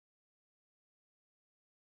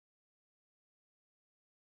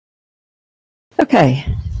Okay.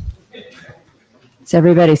 Is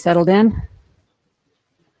everybody settled in?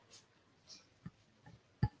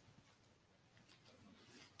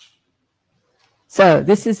 So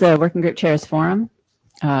this is the Working Group Chairs Forum.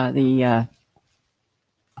 The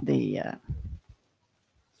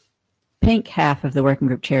pink half of the Working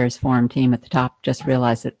Group Chairs Forum team at the top just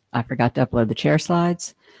realized that I forgot to upload the chair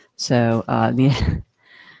slides. So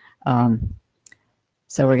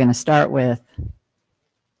so we're going to start with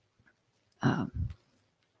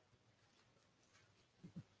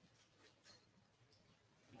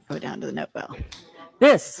go down to the note well.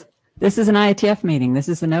 This is an IETF meeting. This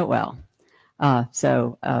is the note well.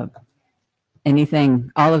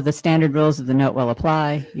 Anything, all of the standard rules of the note will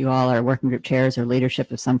apply. You all are working group chairs or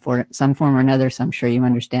leadership of some form or another, so I'm sure you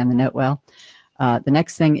understand the note well. The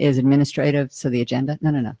next thing is administrative, so the agenda.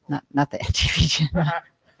 No, not the agenda.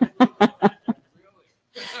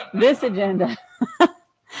 This agenda.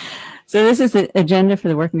 So this is the agenda for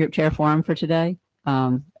the Working Group Chair Forum for today.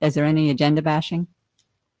 Is there any agenda bashing?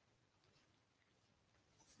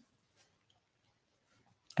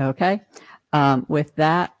 Okay. With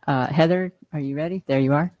that, Heather, are you ready? There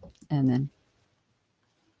you are. And then.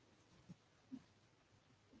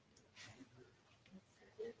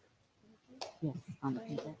 Yes, on the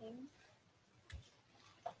consent.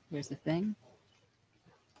 Here's the thing.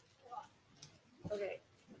 Okay.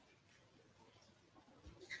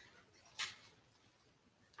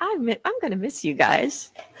 I'm going to miss you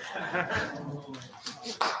guys.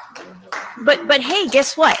 But hey,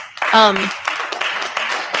 guess what?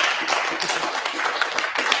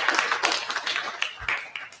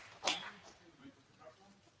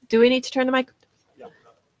 Do we need to turn the mic? Yeah.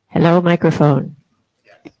 Hello, microphone.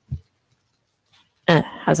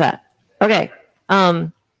 How's that? Okay.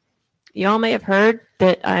 You all may have heard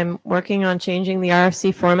that I'm working on changing the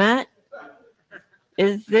RFC format.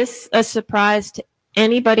 Is this a surprise to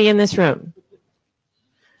anybody in this room?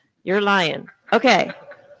 You're lying. Okay.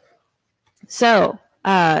 So,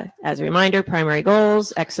 as a reminder, primary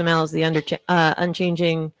goals, XML is the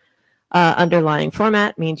unchanging underlying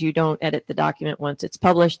format, means you don't edit the document once it's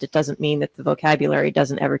published. It doesn't mean that the vocabulary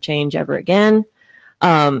doesn't ever change ever again.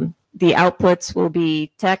 The outputs will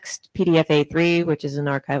be text, PDF A3, which is an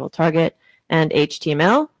archival target, and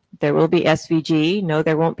HTML. There will be SVG. No,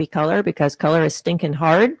 there won't be color because color is stinking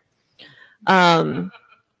hard.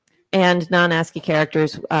 And non-ASCII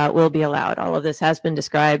characters will be allowed. All of this has been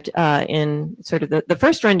described in sort of the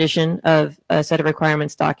first rendition of a set of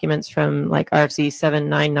requirements documents from like RFC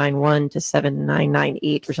 7991 to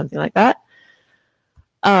 7998 or something like that.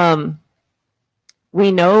 We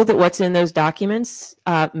know that what's in those documents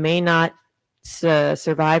may not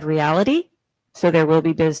survive reality, so there will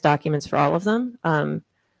be biz documents for all of them.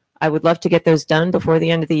 I would love to get those done before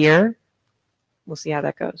the end of the year. We'll see how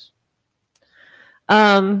that goes.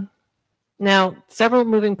 Now, several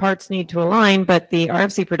moving parts need to align, but the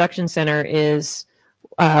RFC Production Center is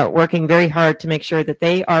working very hard to make sure that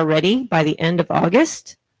they are ready by the end of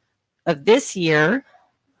August of this year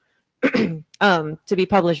to be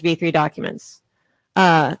published V3 documents.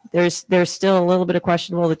 There's still a little bit of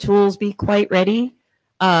question, will the tools be quite ready?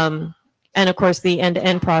 And of course, the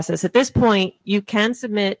end-to-end process. At this point, you can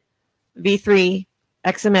submit V3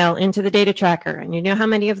 XML into the data tracker, and you know how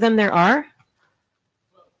many of them there are?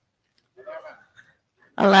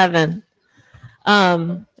 11.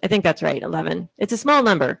 I think that's right, 11. It's a small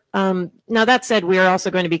number. Now, that said, we are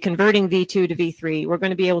also going to be converting V2 to V3. We're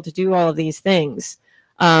going to be able to do all of these things.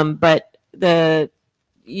 But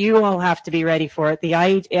you all have to be ready for it. The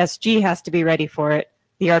IESG has to be ready for it.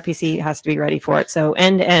 The RPC has to be ready for it. So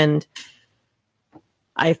end-to-end,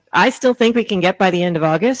 I still think we can get by the end of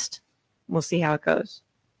August. We'll see how it goes.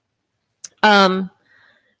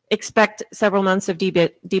 Expect several months of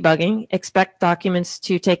debugging. Expect documents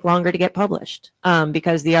to take longer to get published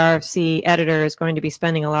because the RFC editor is going to be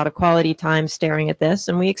spending a lot of quality time staring at this,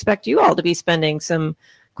 and we expect you all to be spending some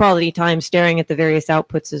quality time staring at the various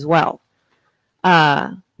outputs as well.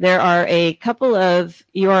 There are a couple of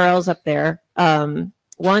URLs up there.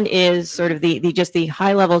 One is sort of just the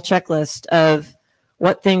high-level checklist of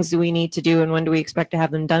what things do we need to do and when do we expect to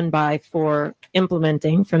have them done by for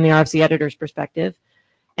implementing from the RFC editor's perspective.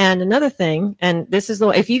 And another thing, and this is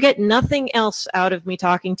if you get nothing else out of me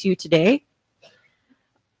talking to you today,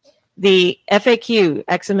 the FAQ,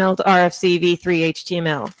 XML to RFC v3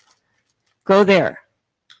 HTML, go there,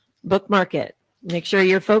 bookmark it, make sure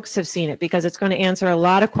your folks have seen it because it's going to answer a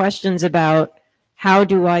lot of questions about how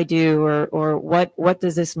do I do or what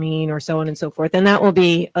does this mean or so on and so forth. And that will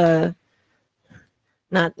be,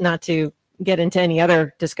 not to get into any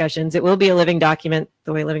other discussions, it will be a living document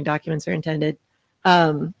the way living documents are intended.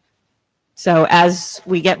 So as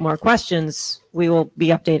we get more questions, we will be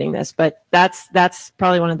updating this. But that's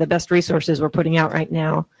probably one of the best resources we're putting out right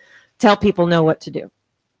now to help people know what to do.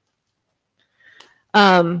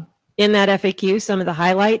 In that FAQ, some of the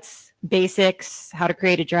highlights, basics, how to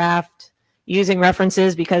create a draft, using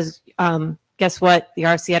references, because guess what? The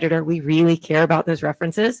RFC editor, we really care about those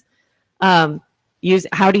references. Use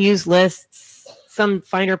how to use lists, some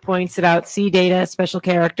finer points about C data, special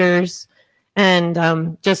characters,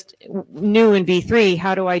 and just new in V3,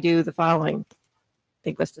 how do I do the following?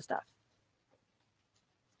 Big list of stuff.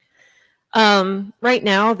 Right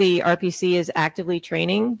now, the RPC is actively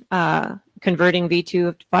training, converting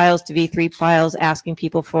V2 files to V3 files, asking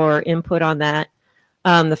people for input on that.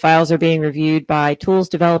 The files are being reviewed by tools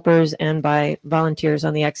developers and by volunteers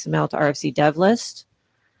on the XML to RFC dev list.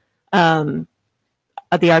 The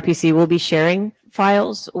RPC will be sharing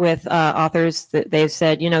files with authors that they've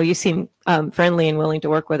said, you know, you seem friendly and willing to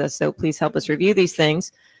work with us, so please help us review these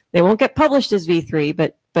things. They won't get published as V3,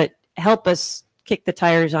 but help us kick the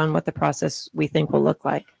tires on what the process we think will look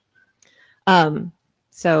like.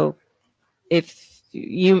 So if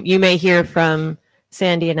you may hear from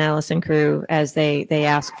Sandy and Alice and crew as they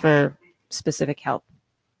ask for specific help.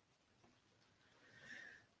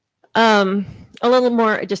 A little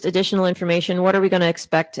more just additional information. What are we going to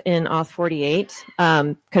expect in Auth 48?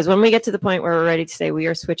 Because when we get to the point where we're ready to say we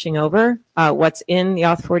are switching over, what's in the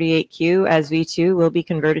Auth 48 queue as V2 will be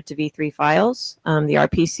converted to V3 files. The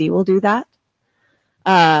RPC will do that.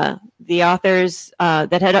 The authors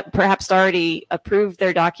that had perhaps already approved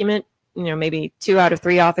their document, you know, maybe 2 out of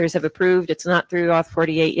 3 authors have approved. It's not through Auth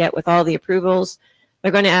 48 yet with all the approvals.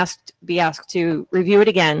 They're going to be asked to review it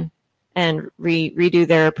again and redo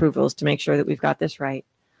their approvals to make sure that we've got this right.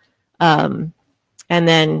 And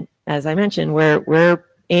then, as I mentioned, we're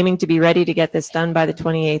aiming to be ready to get this done by the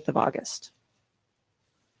 28th of August.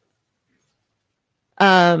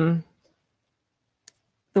 The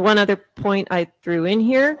one other point I threw in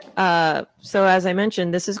here, so as I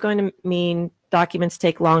mentioned, this is going to mean documents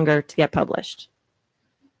take longer to get published.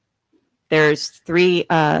 There's 3,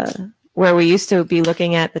 where we used to be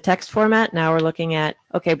looking at the text format, now we're looking at,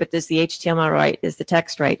 okay, but is the HTML right? Is the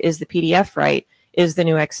text right? Is the PDF right? Is the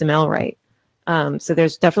new XML right? So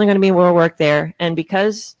there's definitely going to be more work there. And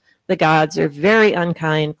because the gods are very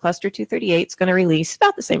unkind, Cluster 238 is going to release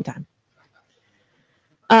about the same time.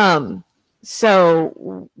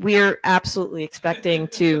 So we're absolutely expecting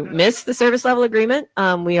to miss the service level agreement.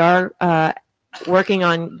 We are working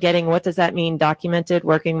on getting, what does that mean, documented,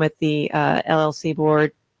 working with the LLC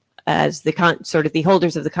board as the sort of the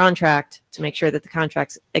holders of the contract to make sure that the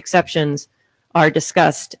contract's exceptions are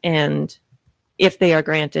discussed, and if they are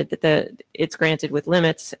granted, that it's granted with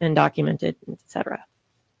limits and documented, etc.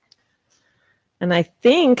 And I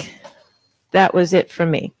think that was it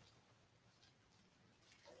from me.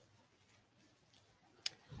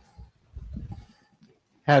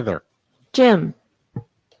 Heather. Jim.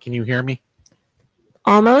 Can you hear me?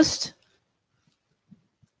 Almost.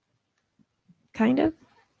 Kind of.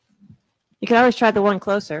 You can always try the one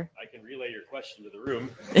closer. I can relay your question to the room.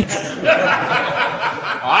 I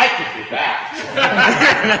can do that.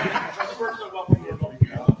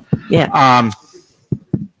 Yeah.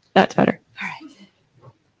 That's better. All right.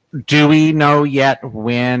 Do we know yet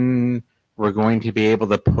when we're going to be able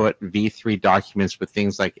to put V3 documents with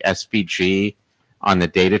things like SVG on the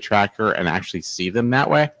data tracker and actually see them that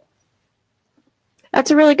way? That's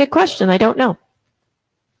a really good question. I don't know.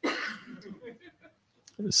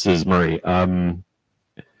 This is Murray.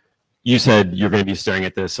 You said you're going to be staring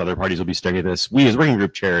at this. Other parties will be staring at this. We as working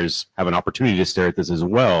group chairs have an opportunity to stare at this as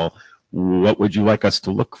well. What would you like us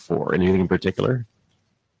to look for? Anything in particular?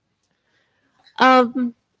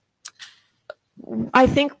 I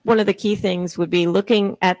think one of the key things would be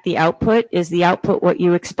looking at the output. Is the output what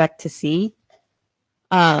you expect to see?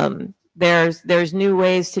 There's new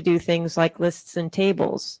ways to do things like lists and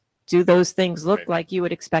tables. Do those things look like you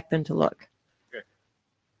would expect them to look? Okay.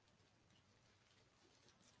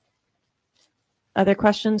 Other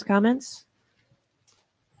questions, comments?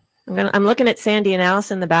 I'm looking at Sandy and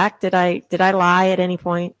Alice in the back. Did I lie at any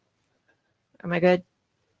point? Am I good?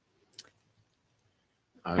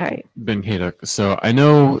 All right. Ben Kaduk. So I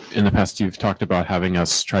know in the past you've talked about having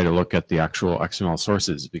us try to look at the actual XML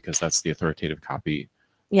sources because that's the authoritative copy.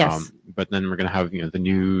 Yes. But then we're going to have the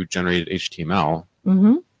new generated HTML.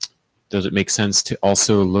 Mm-hmm. Does it make sense to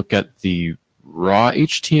also look at the raw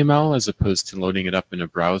HTML as opposed to loading it up in a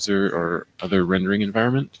browser or other rendering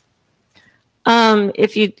environment?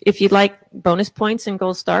 If you'd like bonus points and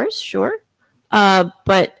gold stars, sure.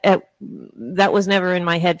 But that was never in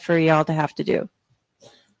my head for y'all to have to do.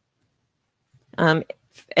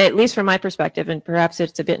 at least from my perspective, and perhaps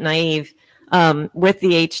it's a bit naive, with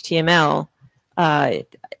the HTML,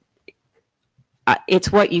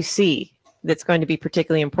 it's what you see that's going to be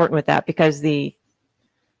particularly important with that, because it's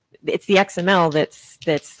the XML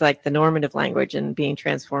that's like the normative language and being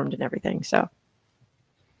transformed and everything. So,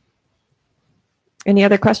 any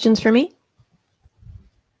other questions for me?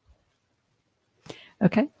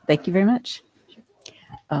 Okay, thank you very much.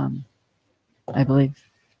 I believe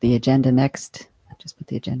the agenda next. Just put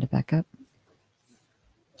the agenda back up.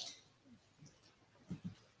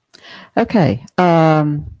 Okay,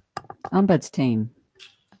 Ombuds team.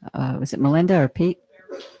 Was it Melinda or Pete?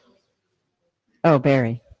 Oh,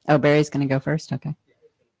 Barry. Oh, Barry's going to go first. Okay.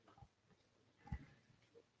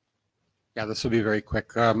 Yeah, this will be very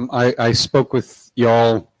quick. I spoke with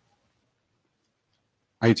y'all,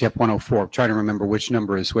 IETF 104, I'm trying to remember which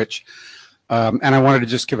number is which. And I wanted to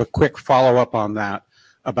just give a quick follow-up on that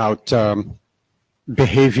about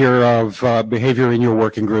behavior in your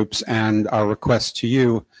working groups and our request to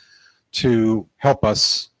you to help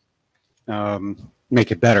us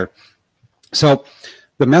make it better. So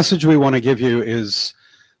the message we want to give you is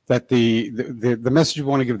that the message we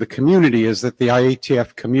want to give the community is that the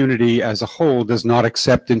IETF community as a whole does not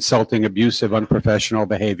accept insulting, abusive, unprofessional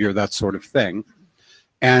behavior, that sort of thing.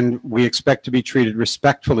 And we expect to be treated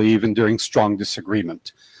respectfully even during strong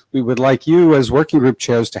disagreement. We would like you as working group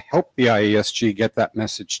chairs to help the IESG get that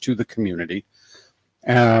message to the community.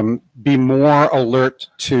 Be more alert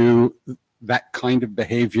to that kind of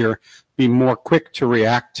behavior, be more quick to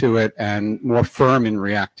react to it, and more firm in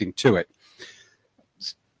reacting to it.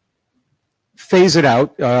 Phase it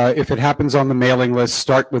out. If it happens on the mailing list,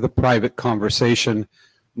 start with a private conversation,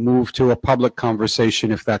 move to a public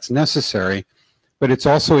conversation if that's necessary. But it's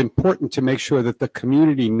also important to make sure that the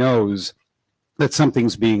community knows that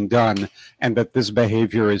something's being done and that this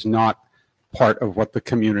behavior is not part of what the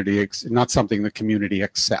community, not something the community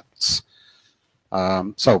accepts.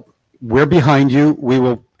 So we're behind you. We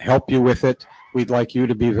will help you with it. We'd like you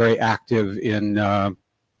to be very active in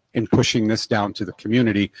pushing this down to the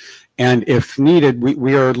community. And if needed,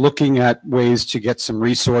 we are looking at ways to get some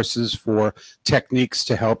resources for techniques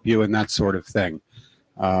to help you and that sort of thing.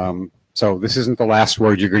 So this isn't the last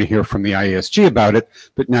word you're going to hear from the IESG about it,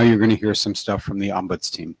 but now you're going to hear some stuff from the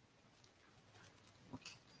Ombuds team.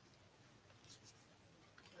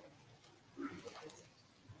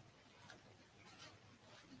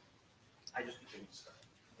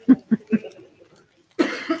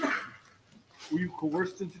 Were you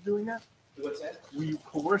coerced into doing that? What's that? Were you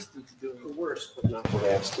coerced into doing it? Coerced, but not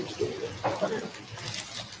harassed into doing it.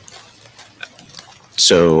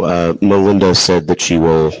 So Melinda said that she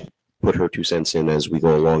will put her 2 cents in as we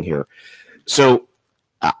go along here. So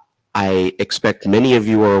I expect many of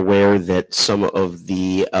you are aware that some of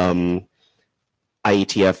the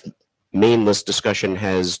IETF main list discussion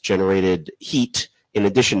has generated heat in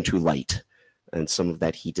addition to light, and some of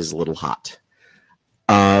that heat is a little hot.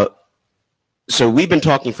 So we've been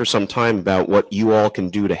talking for some time about what you all can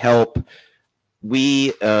do to help.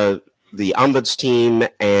 We, the Ombuds team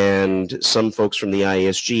and some folks from the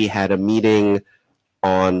IESG had a meeting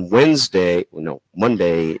on Wednesday, no,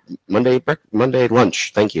 Monday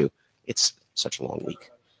lunch, thank you. It's such a long week.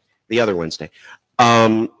 The other Wednesday,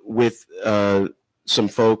 with some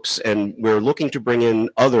folks, and we're looking to bring in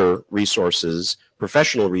other resources,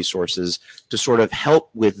 professional resources, to sort of help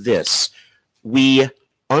with this. We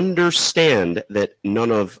understand that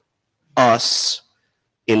none of us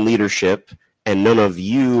in leadership and none of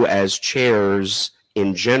you as chairs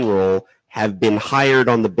in general have been hired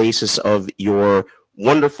on the basis of your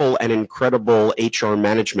wonderful and incredible HR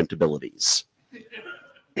management abilities.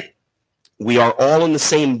 We are all in the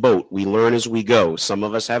same boat. We learn as we go. Some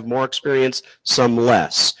of us have more experience, some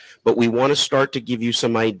less. But we want to start to give you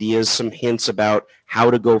some ideas, some hints about how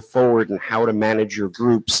to go forward and how to manage your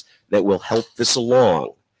groups that will help this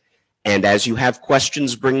along. And as you have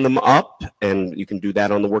questions, bring them up, and you can do that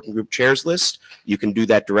on the working group chairs list. You can do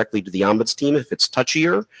that directly to the Ombuds team if it's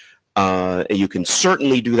touchier. You can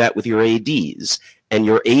certainly do that with your ADs. And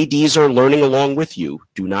your ADs are learning along with you.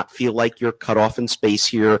 Do not feel like you're cut off in space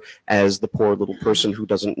here as the poor little person who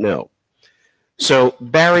doesn't know. So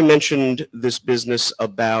Barry mentioned this business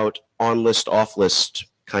about on-list, off-list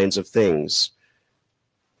kinds of things.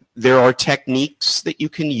 There are techniques that you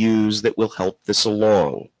can use that will help this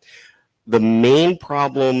along. The main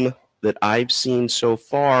problem that I've seen so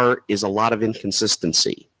far is a lot of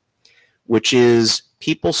inconsistency, which is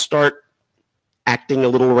people start acting a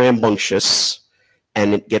little rambunctious,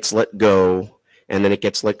 and it gets let go, and then it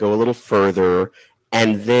gets let go a little further,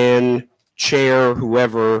 and then chair,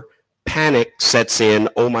 whoever, panic sets in.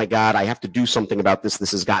 Oh my God, I have to do something about this.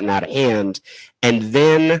 This has gotten out of hand. And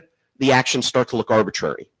then the actions start to look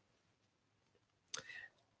arbitrary.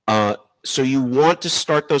 So you want to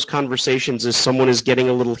start those conversations as someone is getting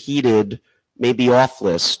a little heated, maybe off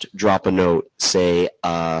list, drop a note, say,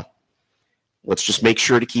 let's just make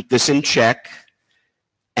sure to keep this in check.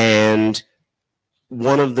 And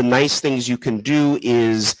one of the nice things you can do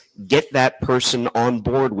is get that person on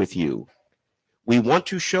board with you. We want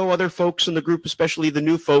to show other folks in the group, especially the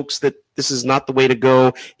new folks, that this is not the way to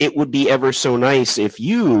go. It would be ever so nice if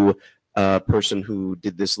you, person who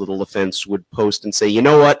did this little offense, would post and say, you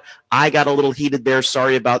know what, I got a little heated there,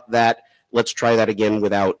 sorry about that. Let's try that again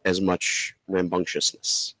without as much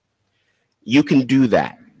rambunctiousness. You can do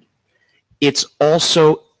that. It's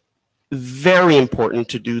also very important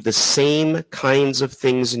to do the same kinds of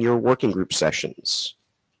things in your working group sessions.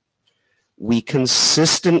 We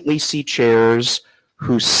consistently see chairs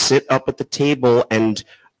who sit up at the table and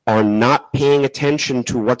are not paying attention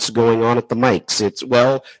to what's going on at the mics. It's,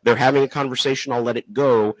 well, they're having a conversation, I'll let it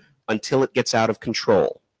go until it gets out of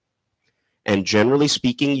control. And generally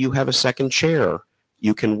speaking, you have a second chair.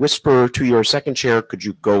 You can whisper to your second chair, could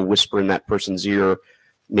you go whisper in that person's ear?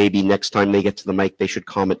 Maybe next time they get to the mic, they should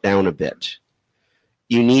calm it down a bit.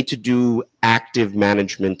 You need to do active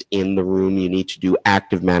management in the room. You need to do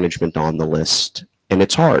active management on the list. And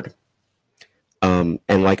it's hard. And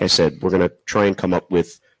like I said, we're going to try and come up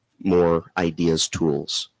with more ideas,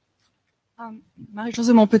 tools.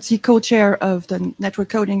 Marie-Josée Montpetit, co-chair of the Network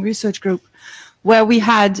Coding Research Group, where we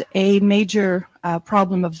had a major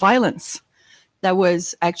problem of violence that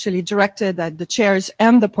was actually directed at the chairs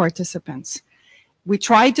and the participants. We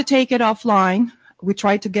tried to take it offline. We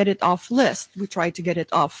tried to get it off list. We tried to get it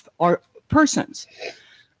off our persons.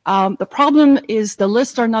 The problem is the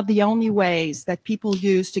lists are not the only ways that people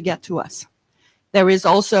use to get to us. There is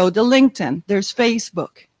also the LinkedIn, there's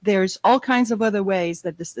Facebook, there's all kinds of other ways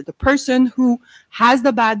that the person who has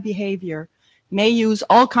the bad behavior may use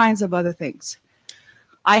all kinds of other things.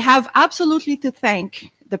 I have absolutely to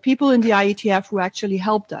thank the people in the IETF who actually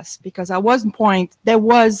helped us, because at one point there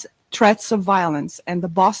was threats of violence and the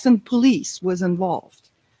Boston police was involved.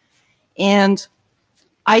 And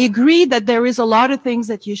I agree that there is a lot of things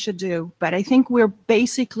that you should do, but I think we're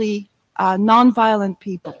basically nonviolent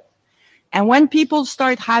people. And when people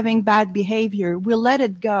start having bad behavior, we let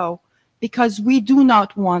it go because we do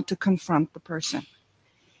not want to confront the person.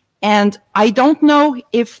 And I don't know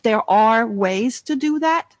if there are ways to do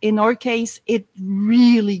that. In our case, it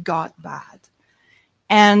really got bad.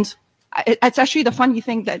 And it's actually the funny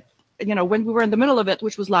thing that, you know, when we were in the middle of it,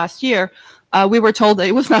 which was last year, we were told that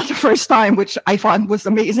it was not the first time, which I found was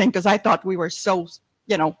amazing because I thought we were so,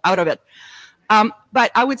 you know, out of it.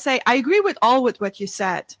 But I would say I agree with what you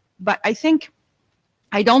said, but I think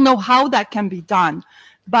I don't know how that can be done.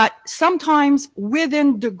 But sometimes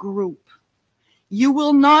within the group, you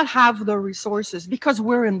will not have the resources because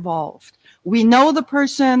we're involved. We know the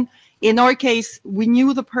person. In our case, we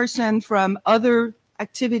knew the person from other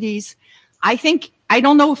activities. I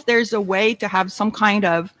don't know if there's a way to have some kind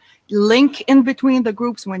of link in between the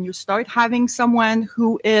groups when you start having someone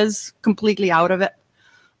who is completely out of it.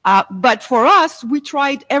 But for us, we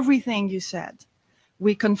tried everything you said.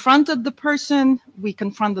 We confronted the person. We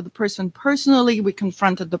confronted the person personally. We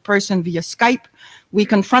confronted the person via Skype. We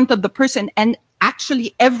confronted the person. And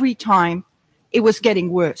actually, every time, it was getting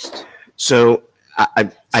worse. So I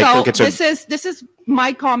think it's this is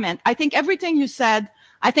my comment. I think everything you said,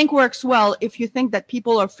 I think works well if you think that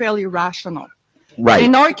people are fairly rational. Right.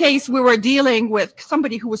 In our case, we were dealing with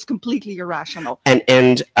somebody who was completely irrational.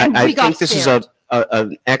 And I think this is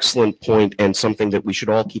an excellent point and something that we should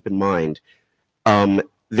all keep in mind.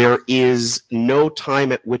 There is no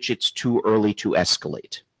time at which it's too early to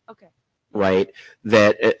escalate. Okay. Right?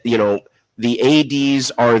 That, you know, the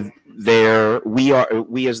ADs are there. We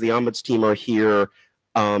as the Ombuds team are here.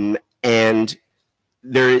 And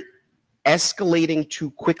they're escalating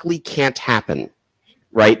too quickly can't happen,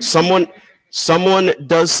 right? Someone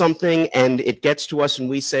does something and it gets to us and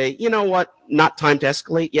we say, you know what, not time to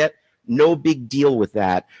escalate yet. No big deal with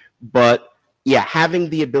that. But yeah,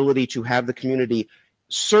 having the ability to have the community,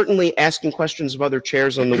 certainly asking questions of other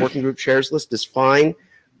chairs on the working group chairs list is fine.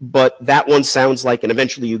 But that one sounds like, and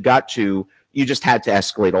eventually you just had to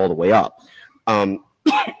escalate all the way up.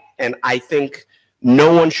 And I think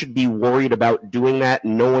no one should be worried about doing that.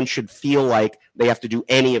 No one should feel like they have to do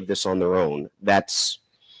any of this on their own. That's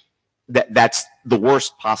the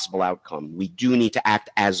worst possible outcome. We do need to act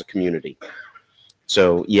as a community.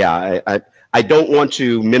 So yeah, I don't want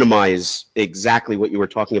to minimize exactly what you were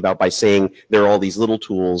talking about by saying there are all these little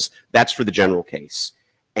tools. That's for the general case.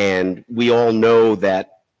 And we all know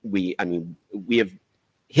that we have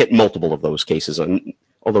hit multiple of those cases,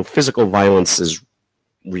 although physical violence is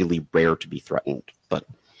really rare to be threatened, but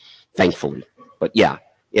thankfully. But yeah,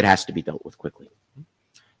 it has to be dealt with quickly.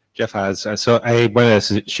 Jeff Haas. So I want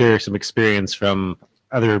to share some experience from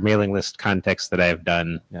other mailing list contexts that I've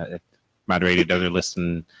done. Moderated other lists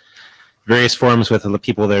in various forums with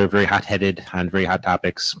people that are very hot-headed on very hot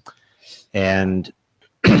topics. And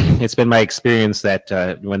it's been my experience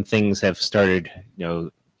that when things have started,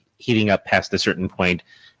 heating up past a certain point,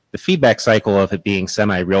 the feedback cycle of it being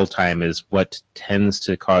semi-real time is what tends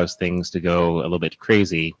to cause things to go a little bit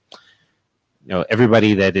crazy.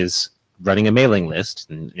 Everybody that is running a mailing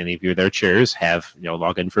list, and any of you their chairs have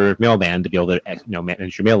log in for Mailman to be able to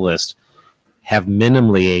manage your mail list, have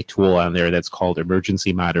minimally a tool on there that's called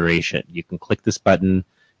emergency moderation. You can click this button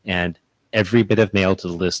and every bit of mail to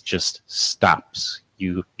the list just stops.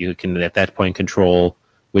 You can at that point control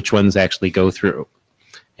which ones actually go through.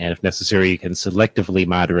 And if necessary, you can selectively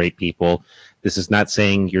moderate people. This is not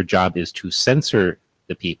saying your job is to censor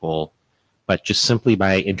the people, but just simply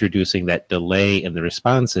by introducing that delay in the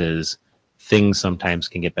responses, things sometimes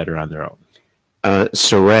can get better on their own.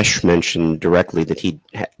 Suresh mentioned directly that he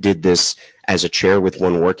did this as a chair with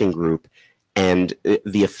one working group, and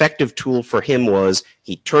the effective tool for him was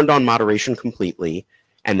he turned on moderation completely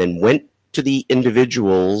and then went to the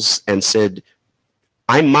individuals and said,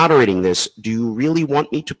 I'm moderating this. Do you really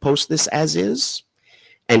want me to post this as is?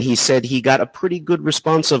 And he said he got a pretty good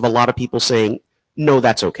response of a lot of people saying, no,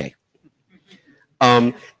 that's okay.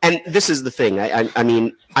 And this is the thing. I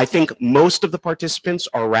mean, I think most of the participants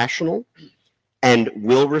are rational and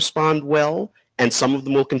will respond well, and some of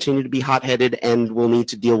them will continue to be hot-headed and will need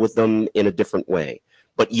to deal with them in a different way.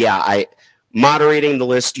 But yeah, moderating the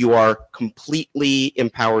list, you are completely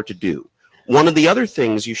empowered to do. One of the other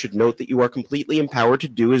things you should note that you are completely empowered to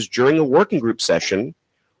do is during a working group session,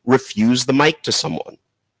 refuse the mic to someone.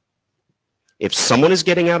 If someone is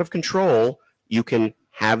getting out of control, you can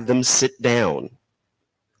have them sit down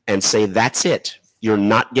and say, that's it. You're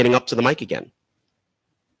not getting up to the mic again.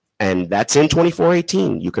 And that's in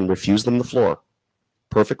 2418. You can refuse them the floor.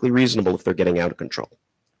 Perfectly reasonable if they're getting out of control.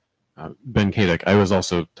 Ben Kadek, I was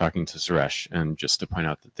also talking to Suresh, and just to point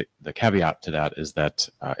out that the caveat to that is that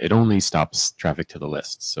it only stops traffic to the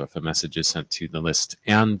list. So if a message is sent to the list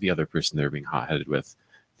and the other person they're being hot-headed with,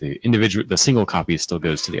 the single copy still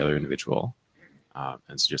goes to the other individual.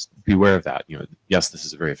 And so just beware of that. Yes, this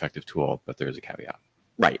is a very effective tool, but there is a caveat.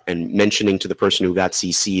 Right, and mentioning to the person who got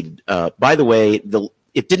CC'd, by the way,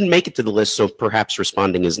 it didn't make it to the list, so perhaps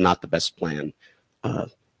responding is not the best plan.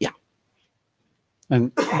 Yeah. And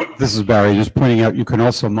this is Barry, just pointing out you can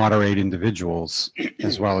also moderate individuals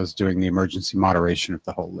as well as doing the emergency moderation of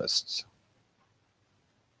the whole list.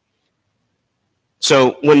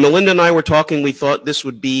 So when Melinda and I were talking, we thought this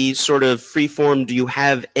would be sort of free-form. Do you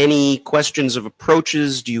have any questions of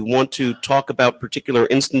approaches? Do you want to talk about particular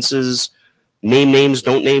instances? Name names,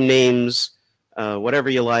 don't name names, whatever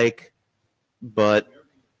you like. But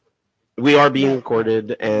we are being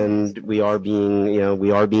recorded, and we are being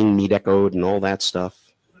meet echoed and all that stuff.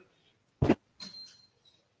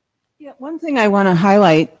 Yeah, one thing I want to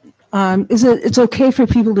highlight is that it's okay for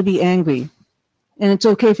people to be angry, and it's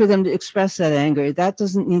okay for them to express that anger. That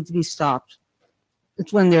doesn't need to be stopped.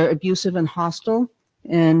 It's when they're abusive and hostile,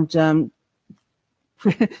 and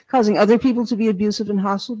causing other people to be abusive and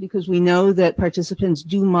hostile, because we know that participants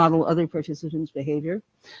do model other participants' behavior,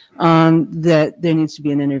 that there needs to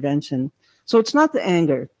be an intervention. So it's not the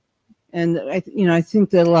anger. And I think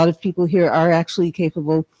that a lot of people here are actually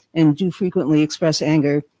capable and do frequently express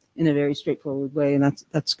anger in a very straightforward way, and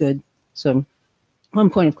that's good. So one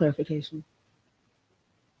point of clarification.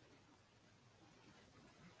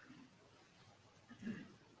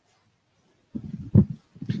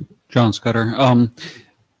 John Scudder.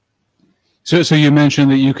 So you mentioned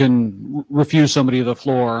that you can refuse somebody the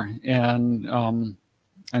floor, and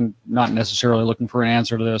not necessarily looking for an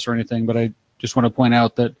answer to this or anything, but I just want to point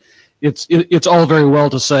out that it's all very well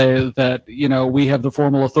to say that we have the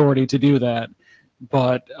formal authority to do that,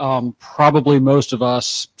 but probably most of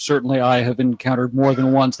us, certainly I, have encountered more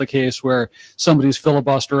than once the case where somebody's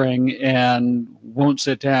filibustering and won't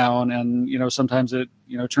sit down, and sometimes it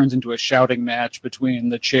turns into a shouting match between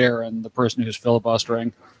the chair and the person who's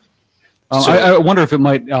filibustering. I wonder if it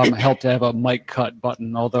might help to have a mic cut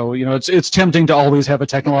button, although it's tempting to always have a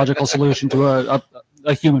technological solution to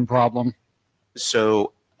a human problem.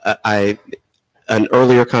 So an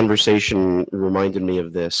earlier conversation reminded me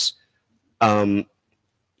of this.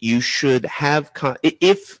 You should have,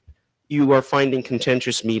 if you are finding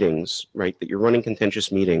contentious meetings, right, that you're running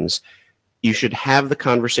contentious meetings, you should have the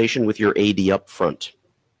conversation with your AD up front,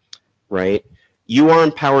 right? You are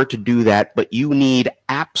empowered to do that, but you need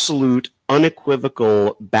absolute,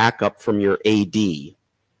 unequivocal backup from your AD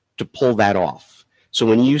to pull that off. So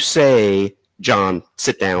when you say, John,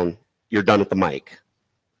 sit down, you're done at the mic,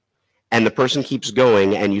 and the person keeps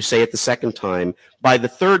going, and you say it the second time, by the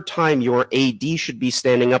third time, your AD should be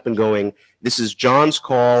standing up and going, this is John's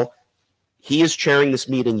call, he is chairing this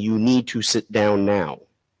meeting, you need to sit down now.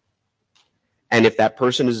 And if that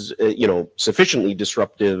person is, sufficiently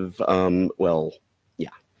disruptive, well, yeah.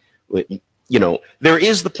 There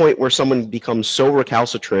is the point where someone becomes so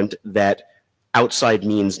recalcitrant that outside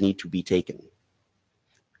means need to be taken.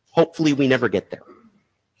 Hopefully we never get there.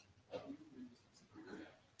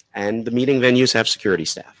 And the meeting venues have security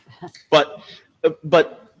staff. But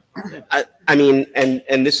I mean,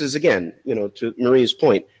 and this is, again, to Maria's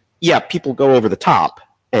point, yeah, people go over the top.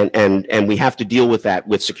 And we have to deal with that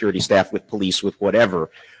with security staff, with police, with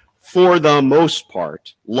whatever. For the most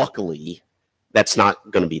part, luckily, that's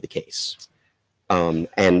not going to be the case. And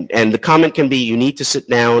the comment can be, you need to sit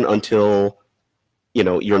down until,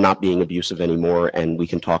 you're not being abusive anymore, and we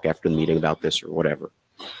can talk after the meeting about this or whatever.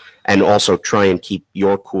 And also try and keep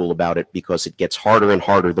your cool about it, because it gets harder and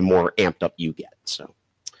harder the more amped up you get. So,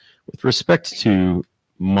 with respect to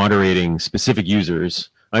moderating specific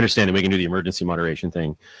users, I understand that we can do the emergency moderation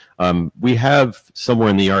thing. We have somewhere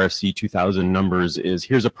in the RFC 2000 numbers is,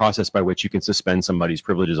 here's a process by which you can suspend somebody's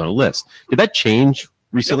privileges on a list. Did that change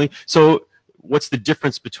recently? Yep. So what's the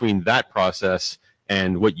difference between that process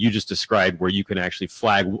and what you just described, where you can actually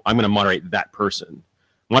flag, I'm going to moderate that person?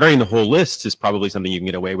 Moderating the whole list is probably something you can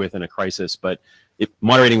get away with in a crisis, but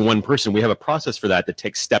moderating one person, we have a process for that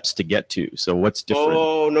takes steps to get to. So what's different?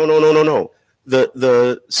 Oh, no.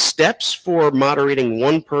 The steps for moderating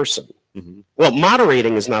one person, well,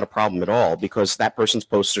 moderating is not a problem at all, because that person's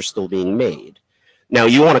posts are still being made. Now,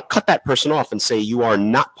 you want to cut that person off and say, you are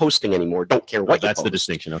not posting anymore, don't care what you post. That's the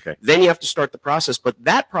distinction, okay. Then you have to start the process, but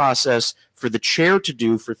that process for the chair to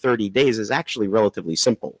do for 30 days is actually relatively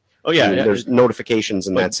simple. Oh, yeah. There's notifications,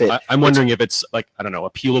 and that's it. I'm wondering if it's, like, I don't know,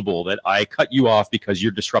 appealable that I cut you off because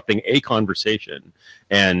you're disrupting a conversation,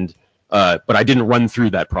 and but I didn't run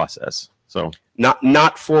through that process. So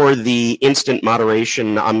not for the instant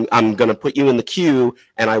moderation. I'm going to put you in the queue,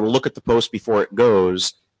 and I will look at the post before it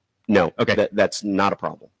goes. No, okay, that's not a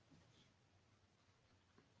problem.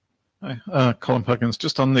 Hi, Colin Perkins.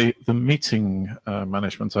 Just on the meeting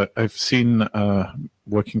management, I've seen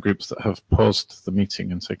working groups that have paused the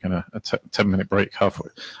meeting and taken a 10-minute break halfway.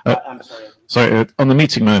 I'm sorry. Sorry, on the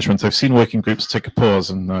meeting management, I've seen working groups take a pause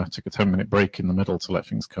and take a 10-minute break in the middle to let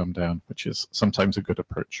things calm down, which is sometimes a good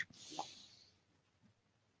approach.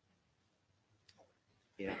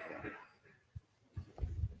 Yeah.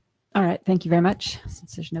 All right, thank you very much.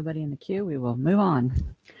 Since there's nobody in the queue, we will move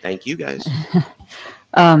on. Thank you, guys.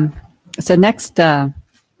 So next,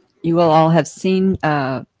 you will all have seen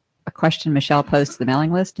a question Michelle posed to the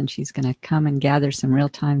mailing list, and she's going to come and gather some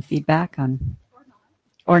real-time feedback on,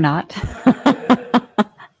 or not.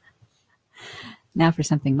 Now for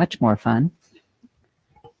something much more fun.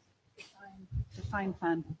 Define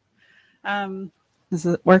fun. Is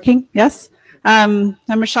it working? Yes. I'm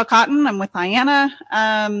Michelle Cotton. I'm with IANA.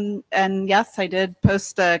 And yes, I did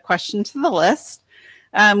post a question to the list.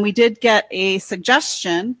 We did get a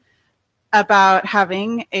suggestion about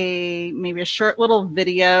having maybe a short little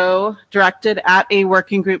video directed at a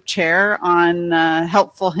working group chair on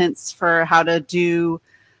helpful hints for how to do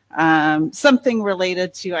something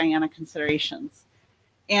related to IANA considerations.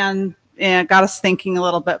 And it got us thinking a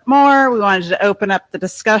little bit more. We wanted to open up the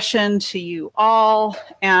discussion to you all,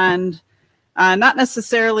 and not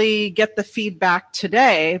necessarily get the feedback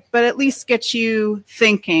today, but at least get you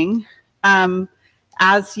thinking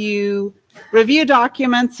as you review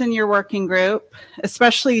documents in your working group,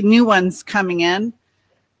 especially new ones coming in.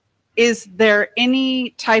 Is there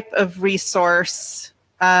any type of resource,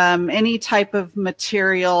 any type of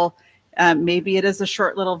material, maybe it is a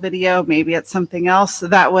short little video, maybe it's something else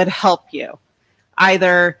that would help you,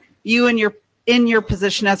 either you in your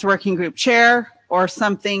position as working group chair, or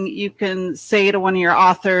something you can say to one of your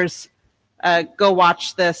authors, go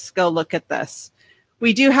watch this, go look at this.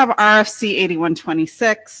 We do have RFC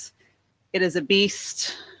 8126. It is a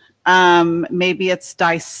beast. Maybe it's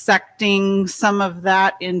dissecting some of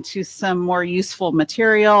that into some more useful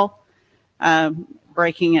material,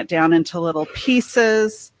 breaking it down into little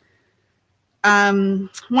pieces. One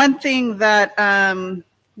thing that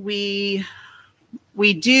we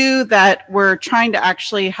do that we're trying to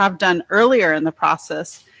actually have done earlier in the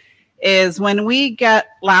process is when we get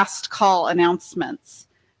last call announcements,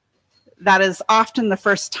 that is often the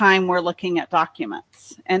first time we're looking at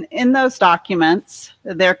documents. And in those documents,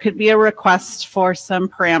 there could be a request for some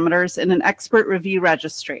parameters in an expert review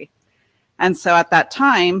registry. And so at that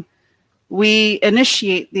time, we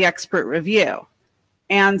initiate the expert review.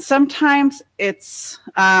 And sometimes it's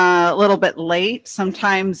a little bit late.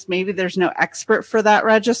 Sometimes maybe there's no expert for that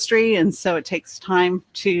registry. And so it takes time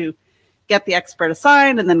to get the expert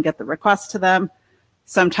assigned and then get the request to them.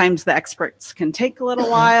 Sometimes the experts can take a little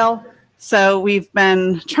while. So we've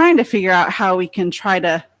been trying to figure out how we can try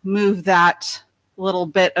to move that little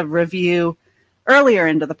bit of review earlier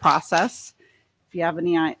into the process. If you have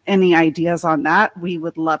any ideas on that, we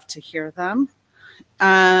would love to hear them.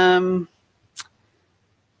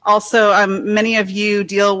 Also, many of you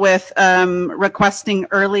deal with requesting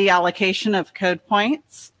early allocation of code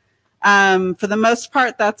points. For the most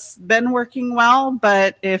part, that's been working well,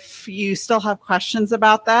 but if you still have questions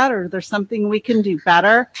about that or there's something we can do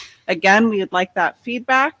better, again, we would like that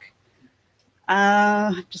feedback.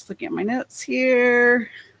 Just looking at my notes here.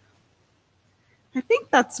 I think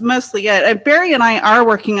that's mostly it. Barry and I are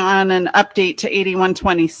working on an update to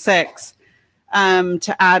 8126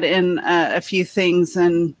 to add in a few things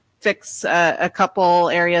and fix a couple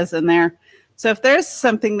areas in there. So if there's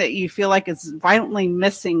something that you feel like is violently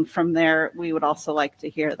missing from there, we would also like to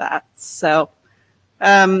hear that. So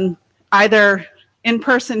either in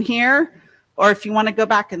person here, or if you want to go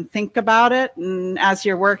back and think about it, and as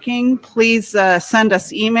you're working, please send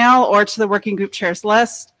us email or to the working group chairs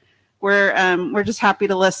list. We're just happy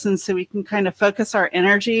to listen so we can kind of focus our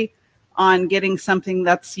energy on getting something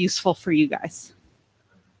that's useful for you guys.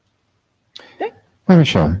 Okay. Hi,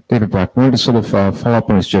 Michelle. David Black. I wanted to sort of follow up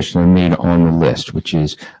on a suggestion I made on the list, which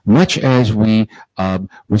is much as we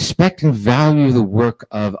respect and value the work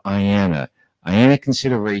of IANA, IANA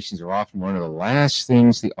considerations are often one of the last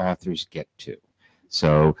things the authors get to.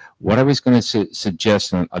 So what I was going to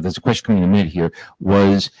suggest, and there's a question coming in a minute here,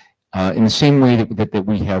 was in the same way that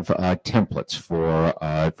we have templates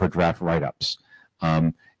for draft write-ups.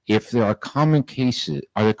 If there are common cases,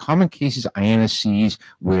 are there common cases IANA sees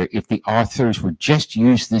where if the authors would just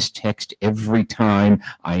use this text every time,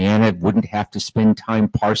 IANA wouldn't have to spend time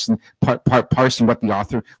parsing parsing what the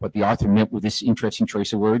author meant with this interesting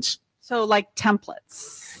choice of words? So like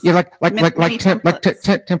templates. Yeah, like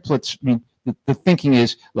templates. I mean, the thinking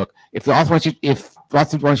is, look, if the author wants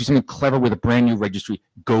you something clever with a brand new registry,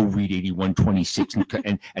 go read 8126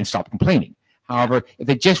 and stop complaining. However, if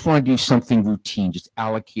they just want to do something routine, just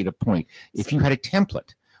allocate a point. If you had a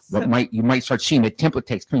template, you might start seeing the template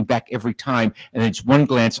text coming back every time, and then it's one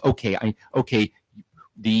glance. Okay,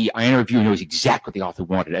 the IANA reviewer knows exactly what the author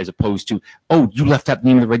wanted, as opposed to, oh, you left out the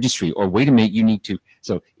name of the registry, or wait a minute, you need to.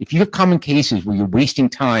 So if you have common cases where you're wasting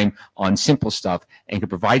time on simple stuff and can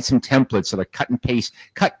provide some templates that are cut,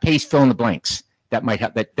 paste, fill in the blanks, that might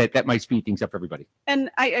have that might speed things up for everybody.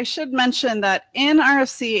 And I should mention that in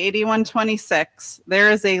RFC 8126,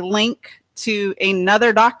 there is a link to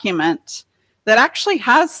another document that actually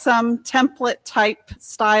has some template type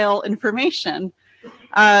style information.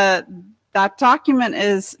 That document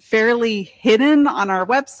is fairly hidden on our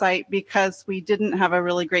website because we didn't have a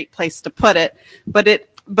really great place to put it.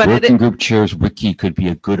 Working Group Chairs Wiki could be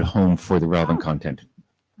a good home for the relevant content.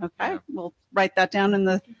 Okay, we'll write that down in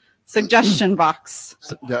the suggestion box.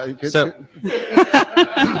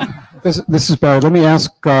 This is Barry. Let me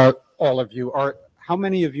ask all of you, how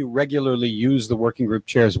many of you regularly use the Working Group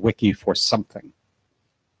Chairs Wiki for something?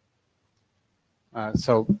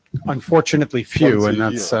 So unfortunately few, and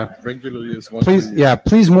that's regularly is one.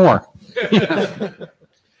 Please more.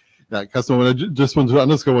 Yeah, Customer, I just want to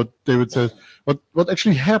underscore what David said. What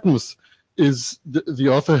actually happens is the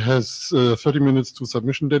author has 30 minutes to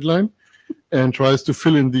submission deadline and tries to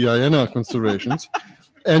fill in the IANA considerations.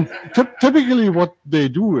 And typically what they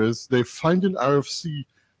do is they find an RFC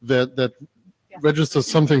that registers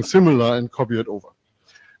something similar and copy it over.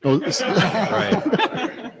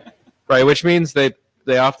 Right, which means they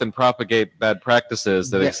often propagate bad practices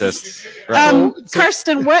that exist. Right?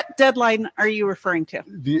 Kirsten, what deadline are you referring to?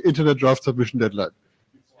 The Internet Draft Submission deadline.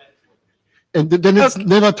 And then it's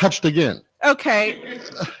never touched again. Okay.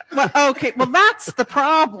 Well, that's the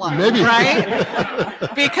problem,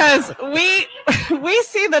 right? Because we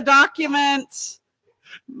see the document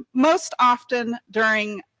most often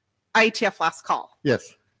during IETF last call.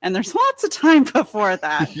 Yes. And there's lots of time before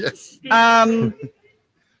that. Yes.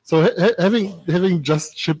 So having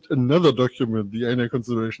just shipped another document, the IANA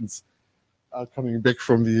considerations are coming back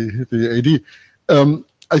from the AD.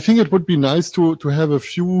 I think it would be nice to have a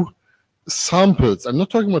few samples. I'm not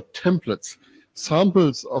talking about templates.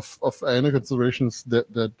 Samples of IANA considerations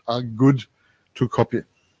that are good to copy.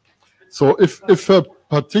 So if a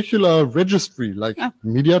particular registry, like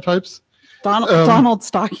media types,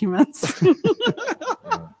 Donald's documents.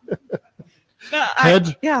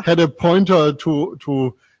 had a pointer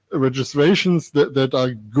to registrations that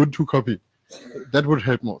are good to copy, that would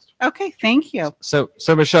help most. Okay, thank you. So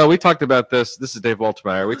Michelle, we talked about this. This is Dave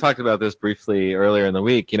Waltermeyer. We talked about this briefly earlier in the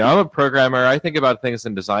week. I'm a programmer. I think about things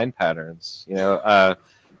in design patterns. A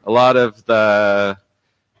lot of the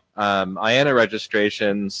IANA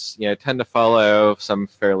registrations, tend to follow some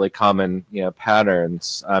fairly common,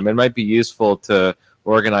 patterns. It might be useful to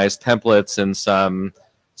organize templates and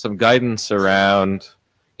some guidance around,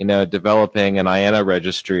 developing an IANA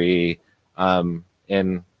registry,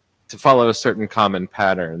 to follow certain common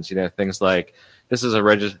patterns. Things like this is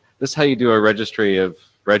this is how you do a registry of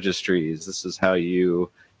registries. This is how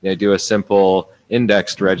you, do a simple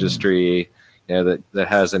indexed registry, that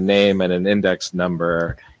has a name and an index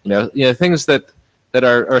number. Things that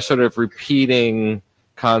are sort of repeating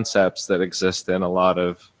concepts that exist in a lot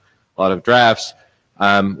of drafts.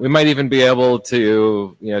 We might even be able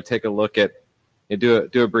to take a look at, do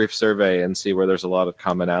a brief survey and see where there's a lot of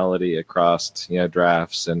commonality across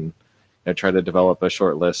drafts, and try to develop a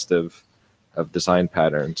short list of design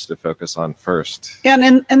patterns to focus on first.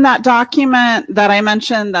 And in that document that I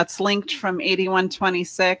mentioned that's linked from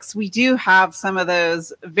 8126, we do have some of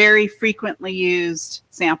those very frequently used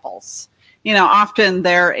samples. Often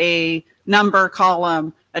they're a number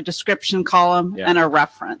column, a description column, and a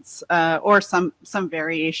reference, or some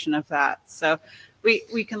variation of that. So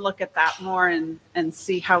we can look at that more and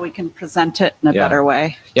see how we can present it in a better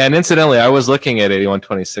way. Yeah, and incidentally, I was looking at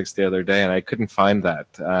 8126 the other day, and I couldn't find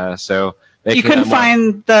that. So you couldn't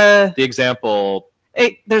find the example.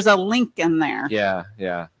 There's a link in there.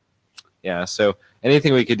 Yeah. So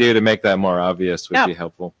anything we could do to make that more obvious would be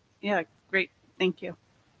helpful. Yeah, great. Thank you.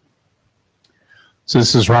 So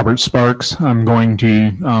this is Robert Sparks. I'm going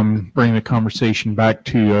to bring the conversation back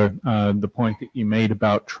to the point that you made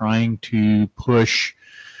about trying to push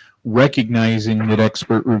recognizing that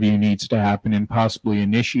expert review needs to happen and possibly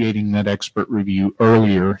initiating that expert review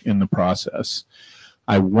earlier in the process.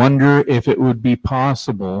 I wonder if it would be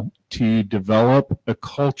possible to develop a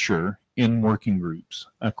culture in working groups,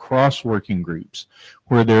 across working groups,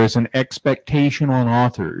 where there is an expectation on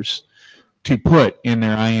authors to put in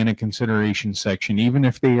their IANA consideration section, even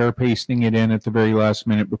if they are pasting it in at the very last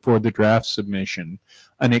minute before the draft submission,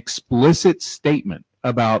 an explicit statement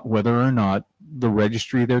about whether or not the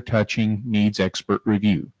registry they're touching needs expert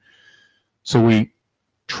review. So we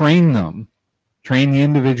train the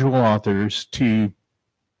individual authors to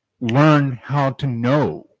learn how to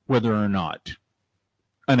know whether or not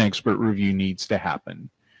an expert review needs to happen,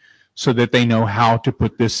 so that they know how to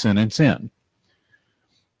put this sentence in.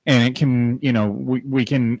 And it can, we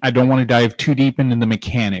can, I don't want to dive too deep into the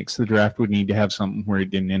mechanics. The draft would need to have something where it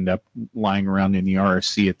didn't end up lying around in the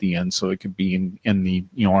RFC at the end. So it could be in the,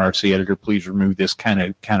 RFC editor, please remove this kind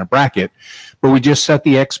of bracket. But we just set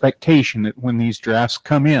the expectation that when these drafts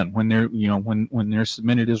come in, when they're, when they're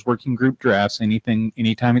submitted as working group drafts,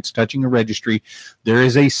 anytime it's touching a registry, there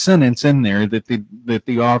is a sentence in there that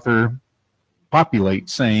the author populates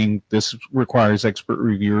saying this requires expert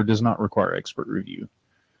review or does not require expert review.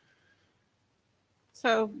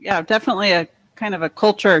 So yeah, definitely a kind of a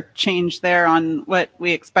culture change there on what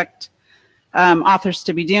we expect authors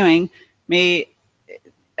to be doing. May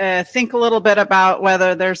think a little bit about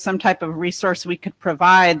whether there's some type of resource we could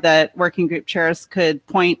provide that working group chairs could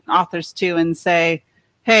point authors to and say,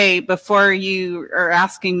 hey, before you are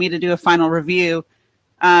asking me to do a final review,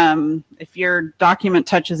 if your document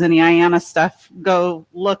touches any IANA stuff, go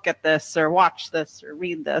look at this or watch this or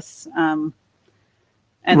read this.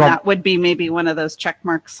 And that would be maybe one of those check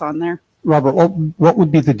marks on there. Robert, what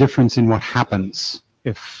would be the difference in what happens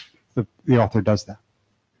if the author does that?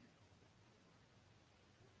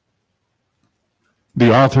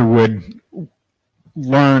 The author would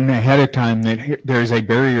learn ahead of time that there's a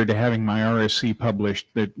barrier to having my RSC published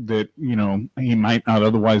that he might not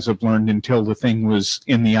otherwise have learned until the thing was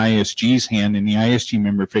in the ISG's hand and the ISG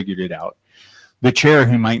member figured it out. The chair,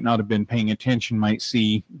 who might not have been paying attention, might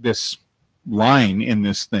see this line in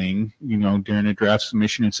this thing, during a draft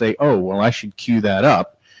submission and say, oh, well, I should queue that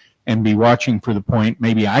up and be watching for the point.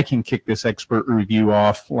 Maybe I can kick this expert review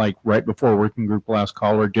off like right before working group last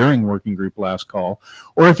call or during working group last call.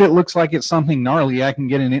 Or if it looks like it's something gnarly, I can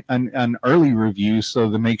get an early review so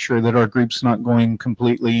to make sure that our group's not going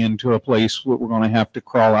completely into a place that we're going to have to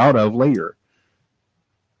crawl out of later.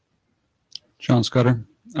 John Scudder.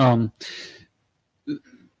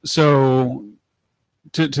 So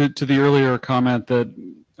to the earlier comment that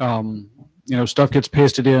stuff gets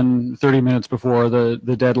pasted in 30 minutes before the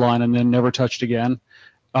deadline and then never touched again.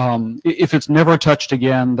 If it's never touched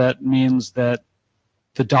again, that means that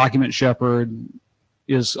the document shepherd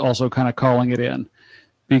is also kind of calling it in,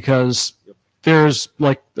 because there's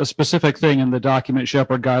like a specific thing in the document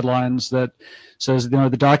shepherd guidelines that says, the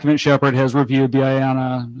document shepherd has reviewed the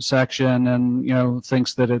IANA section and,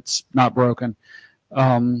 thinks that it's not broken.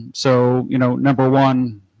 So, number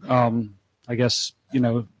one, I guess,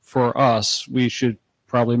 for us, we should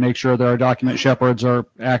probably make sure that our document shepherds are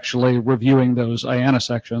actually reviewing those IANA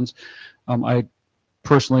sections. I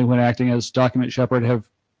personally, when acting as document shepherd, have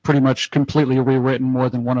pretty much completely rewritten more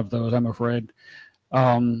than one of those, I'm afraid.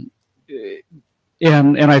 And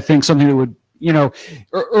I think something that would,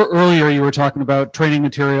 earlier you were talking about training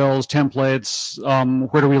materials, templates,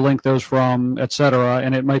 where do we link those from, et cetera,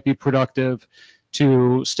 and it might be productive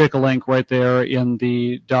to stick a link right there in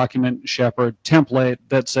the document shepherd template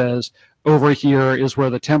that says, over here is where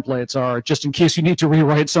the templates are, just in case you need to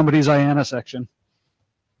rewrite somebody's IANA section.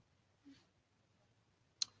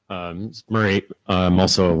 Murray, I'm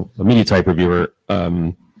also a media type reviewer.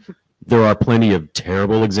 There are plenty of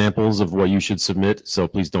terrible examples of what you should submit, so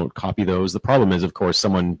please don't copy those. The problem is, of course,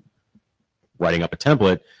 someone writing up a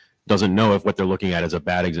template doesn't know if what they're looking at is a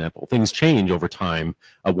bad example. Things change over time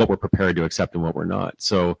of what we're prepared to accept and what we're not.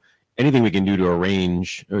 So anything we can do to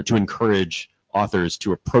arrange or to encourage authors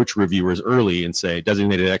to approach reviewers early and say,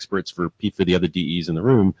 designated experts for the other DEs in the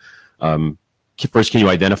room, first, can you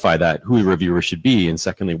identify who the reviewer should be? And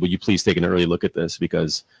secondly, will you please take an early look at this?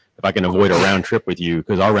 Because if I can avoid a round trip with you,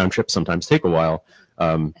 because our round trips sometimes take a while,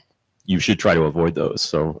 you should try to avoid those.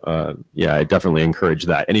 So yeah, I definitely encourage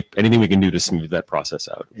that. Anything we can do to smooth that process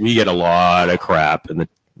out. We get a lot of crap in the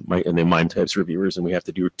MIME types reviewers, and we have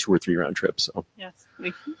to do 2 or 3 round trips. So yes,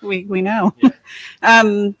 we know.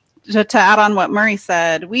 To add on what Murray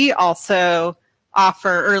said, we also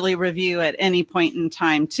offer early review at any point in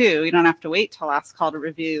time too. You don't have to wait till last call to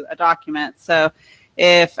review a document. So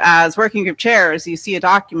if as working group chairs you see a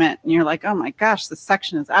document and you're like, oh my gosh, this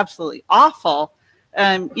section is absolutely awful,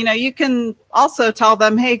 you can also tell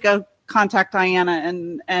them, hey, go contact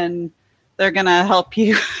IANA and they're going to help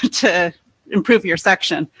you to improve your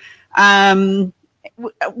section. One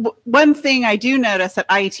thing I do notice at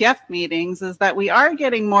IETF meetings is that we are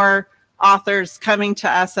getting more authors coming to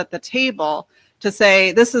us at the table to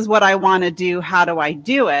say, this is what I want to do, how do I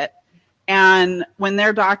do it? And when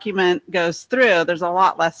their document goes through, there's a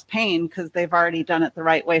lot less pain because they've already done it the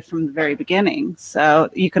right way from the very beginning. So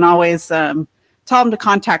you can always tell them to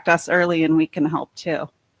contact us early and we can help too.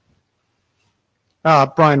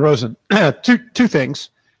 Brian Rosen, two things.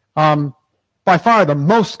 By far, the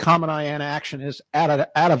most common IANA action is add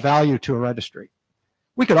a value to a registry.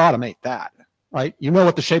 We could automate that, right? You know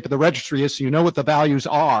what the shape of the registry is, so you know what the values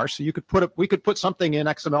are. So you could we could put something in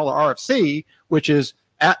XML or RFC, which is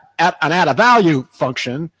an add a value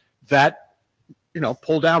function that,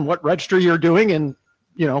 pull down what registry you're doing and,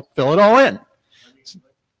 fill it all in.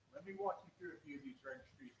 Let me walk you through a few of these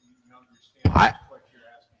registries so you can understand what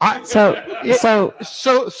you're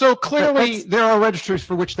asking. So clearly there are registries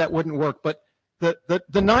for which that wouldn't work, but the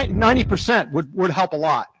 90% would help a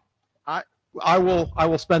lot. I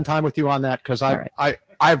will spend time with you on that because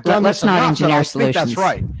I've done this enough that I think that's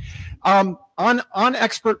right. On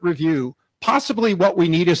expert review, possibly what we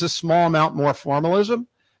need is a small amount more formalism.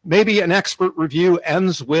 Maybe an expert review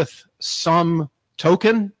ends with some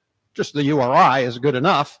token, just the URI is good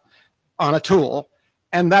enough on a tool,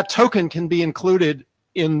 and that token can be included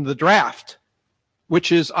in the draft,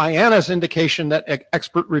 which is IANA's indication that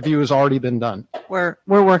expert review has already been done. We're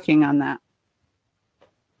working on that.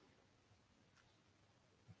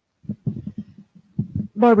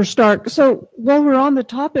 Barbara Stark. So while we're on the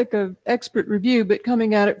topic of expert review, but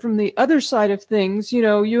coming at it from the other side of things,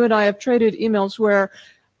 you and I have traded emails where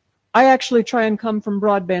I actually try and come from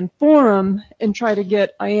Broadband Forum and try to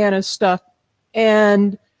get IANA stuff,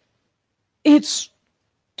 and it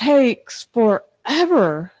takes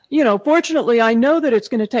forever. Fortunately, I know that it's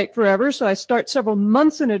going to take forever, so I start several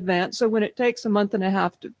months in advance. So when it takes a month and a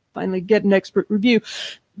half to finally get an expert review,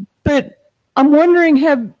 but I'm wondering,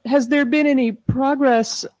 has there been any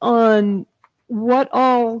progress on what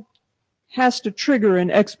all has to trigger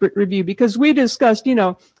an expert review? Because we discussed,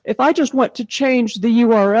 if I just want to change the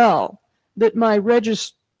URL that my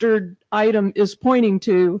registered item is pointing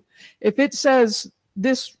to, if it says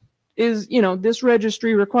this is, this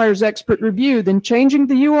registry requires expert review, then changing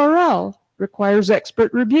the URL requires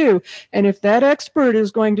expert review. And if that expert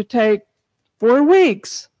is going to take 4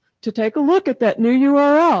 weeks to take a look at that new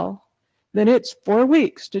URL, then it's 4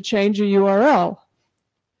 weeks to change a URL.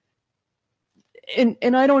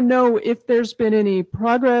 and I don't know if there's been any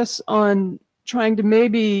progress on trying to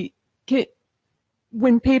maybe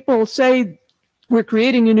when people say we're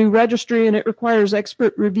creating a new registry and it requires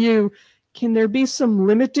expert review, can there be some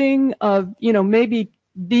limiting of, maybe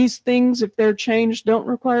these things, if they're changed, don't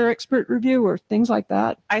require expert review or things like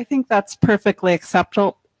that? I think that's perfectly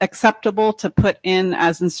acceptable to put in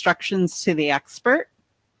as instructions to the expert.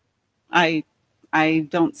 We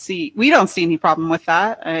don't see any problem with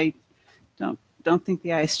that. I don't think the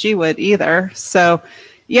ISG would either. So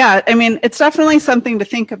yeah, I mean, it's definitely something to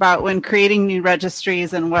think about when creating new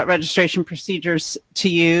registries and what registration procedures to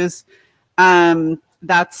use.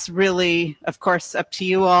 That's really, of course, up to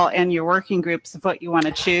you all and your working groups of what you want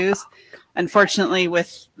to choose. Unfortunately,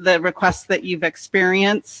 with the requests that you've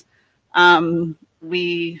experienced,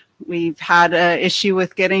 we've had an issue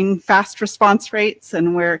with getting fast response rates,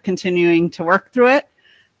 and we're continuing to work through it.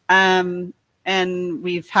 And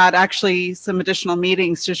we've had actually some additional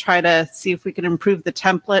meetings to try to see if we can improve the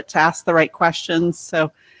template to ask the right questions.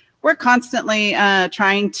 So we're constantly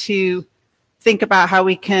trying to think about how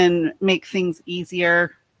we can make things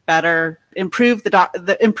easier, better, improve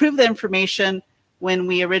the information when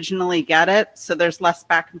we originally get it, so there's less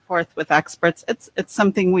back and forth with experts. It's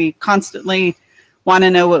something we constantly want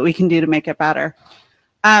to know what we can do to make it better.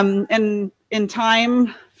 And in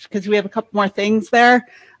time, because we have a couple more things there,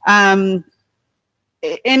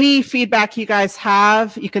 any feedback you guys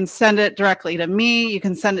have, you can send it directly to me. You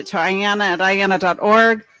can send it to IANA at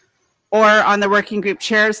IANA.org, or on the working group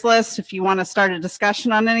chairs list if you want to start a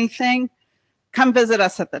discussion on anything. Come visit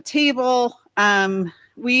us at the table.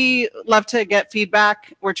 We love to get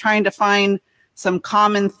feedback. We're trying to find some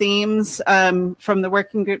common themes from the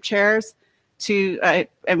working group chairs to,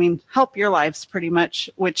 help your lives pretty much,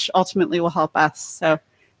 which ultimately will help us. So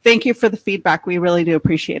thank you for the feedback. We really do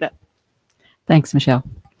appreciate it. Thanks, Michelle.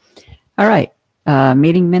 All right,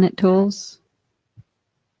 meeting minute tools.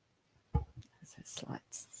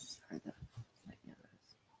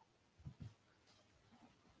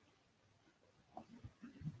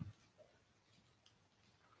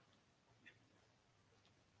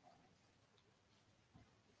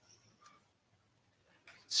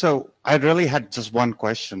 So I really had just one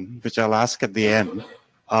question, which I'll ask at the end.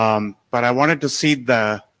 But I wanted to seed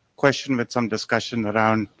the question with some discussion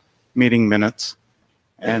around meeting minutes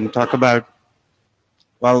and talk about,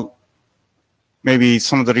 well, maybe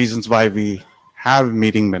some of the reasons why we have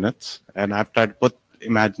meeting minutes. And I've tried to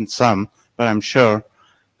imagine some, but I'm sure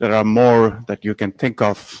there are more that you can think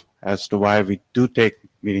of as to why we do take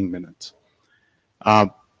meeting minutes.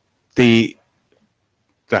 The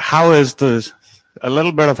how is a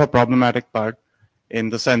little bit of a problematic part, in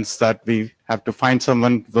the sense that we have to find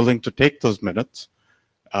someone willing to take those minutes.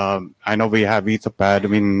 I know we have Etherpad.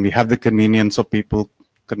 We have the convenience of people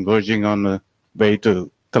converging on a way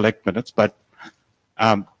to collect minutes, but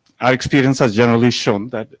our experience has generally shown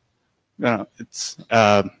that it's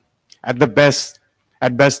at best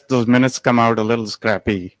those minutes come out a little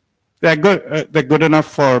scrappy. They're good enough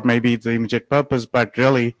for maybe the immediate purpose, but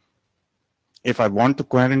really, if I want to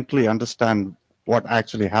coherently understand what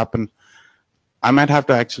actually happened, I might have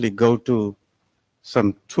to actually go to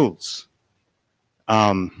some tools.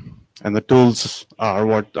 And the tools are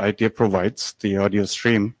what IETF provides: the audio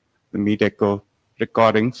stream, the Meet Echo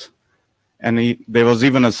recordings. And there was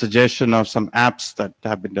even a suggestion of some apps that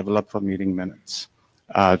have been developed for meeting minutes.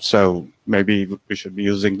 So maybe we should be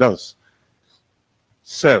using those.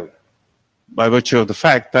 So by virtue of the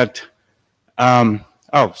fact that,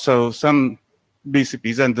 so some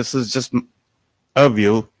BCPs, and this is just a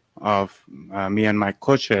view of me and my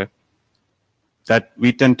co-chair, that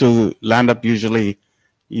we tend to land up usually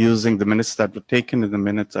using the minutes that were taken in the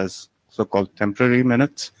minutes as so-called temporary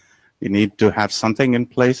minutes. We need to have something in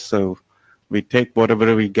place, so we take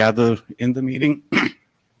whatever we gather in the meeting.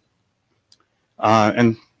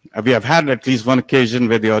 And we have had at least one occasion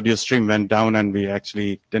where the audio stream went down and we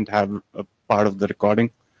actually didn't have a part of the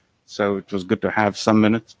recording. So it was good to have some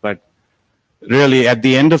minutes. But really, at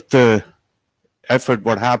the end of the effort,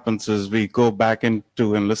 what happens is we go back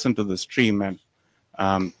into and listen to the stream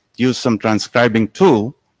and use some transcribing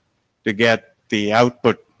tool to get the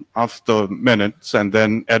output of the minutes and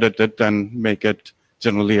then edit it and make it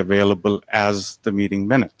generally available as the meeting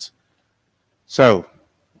minutes. So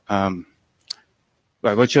by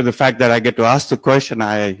virtue of the fact that I get to ask the question,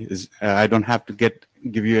 I don't have to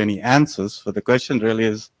give you any answers. So the question really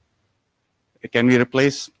is, can we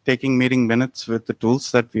replace taking meeting minutes with the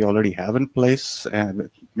tools that we already have in place, and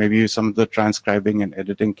maybe some of the transcribing and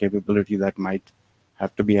editing capability that might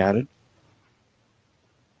have to be added?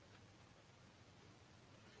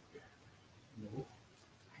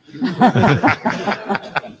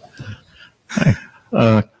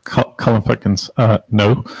 Colin Perkins.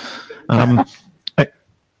 No. I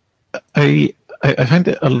find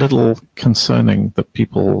it a little concerning that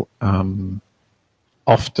people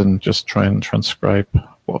often just try and transcribe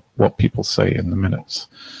what people say in the minutes.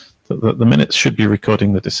 The minutes should be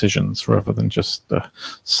recording the decisions rather than just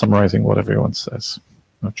summarizing what everyone says.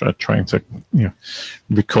 Trying to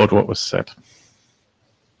record what was said.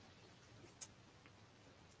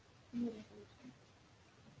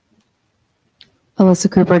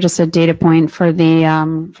 Alyssa Cooper, just a data point for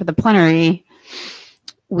the plenary.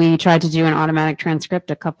 We tried to do an automatic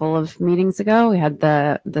transcript a couple of meetings ago. We had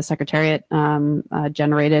the secretariat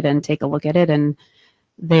generate it and take a look at it, and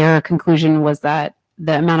their conclusion was that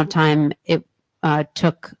the amount of time it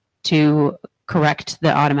took to correct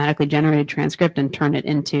the automatically generated transcript and turn it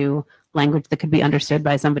into language that could be understood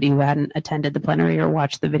by somebody who hadn't attended the plenary or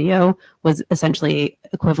watched the video was essentially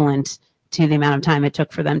equivalent to the amount of time it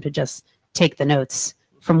took for them to just take the notes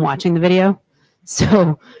from watching the video.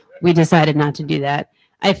 So we decided not to do that.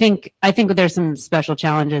 I think there's some special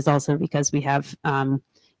challenges also because we have,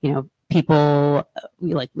 people,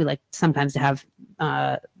 we like sometimes to have,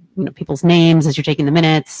 people's names as you're taking the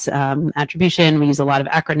minutes, attribution. We use a lot of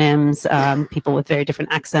acronyms, people with very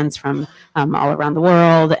different accents from all around the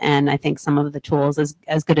world. And I think some of the tools,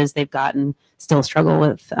 as good as they've gotten, still struggle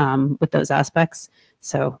with those aspects.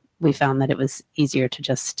 So we found that it was easier to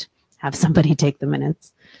just have somebody take the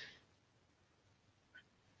minutes.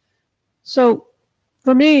 So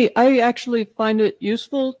for me, I actually find it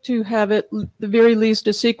useful to have at the very least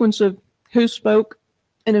a sequence of who spoke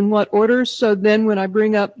and in what order. So then when I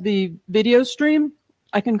bring up the video stream,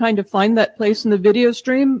 I can kind of find that place in the video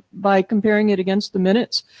stream by comparing it against the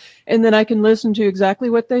minutes. And then I can listen to exactly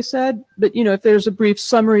what they said. But, if there's a brief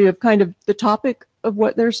summary of kind of the topic of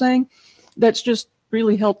what they're saying, that's just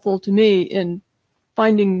really helpful to me in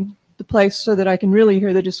finding the place so that I can really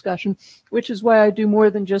hear the discussion, which is why I do more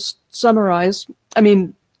than just summarize. I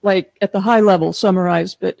mean, like at the high level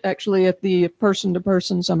summarize, but actually at the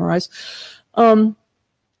person-to-person summarize.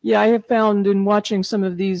 Yeah, I have found in watching some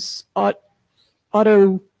of these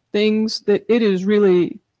auto things that it is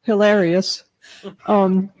really hilarious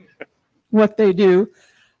what they do.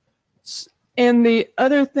 And the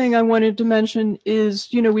other thing I wanted to mention is,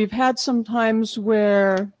 we've had some times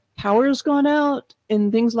where power's gone out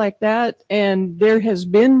and things like that, and there has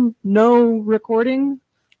been no recording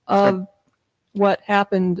of what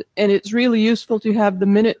happened. And it's really useful to have the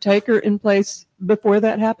minute taker in place before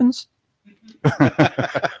that happens.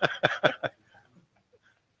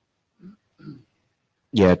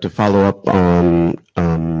 Yeah, to follow up on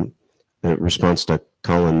the response to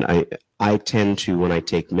Colin, I tend to, when I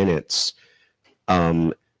take minutes,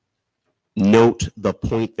 note the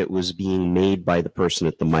point that was being made by the person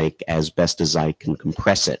at the mic as best as I can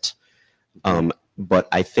compress it. But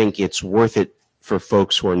I think it's worth it for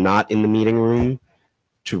folks who are not in the meeting room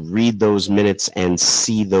to read those minutes and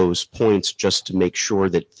see those points just to make sure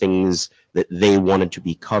that things that they wanted to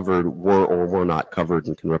be covered were or were not covered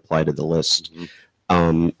and can reply to the list.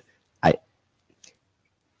 Mm-hmm.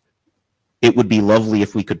 It would be lovely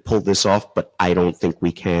if we could pull this off, but I don't think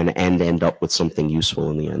we can and end up with something useful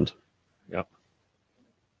in the end. Yep.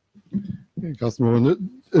 Customer,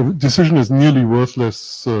 a decision is nearly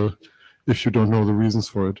worthless if you don't know the reasons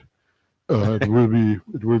for it. It will be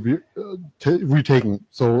retaken.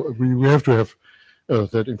 So we have to have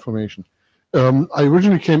that information. I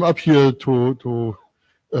originally came up here to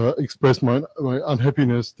express my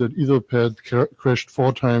unhappiness that Etherpad crashed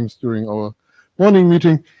 4 times during our morning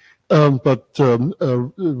meeting. But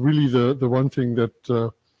really the one thing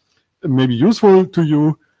that may be useful to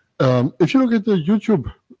you, if you look at the YouTube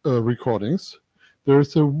recordings, there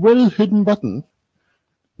is a well-hidden button,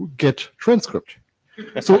 Get Transcript.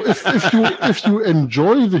 So if you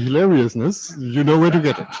enjoy the hilariousness, you know where to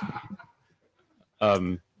get it.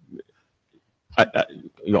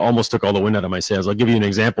 You almost took all the wind out of my sails. I'll give you an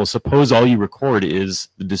example. Suppose all you record is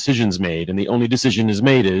the decisions made, and the only decision is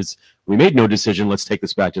made is, we made no decision, let's take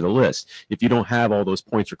this back to the list. If you don't have all those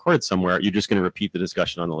points recorded somewhere, you're just going to repeat the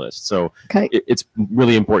discussion on the list. So it's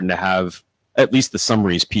really important to have at least the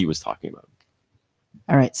summaries Pete was talking about.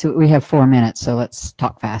 All right, so we have 4 minutes, so let's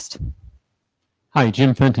talk fast. Hi,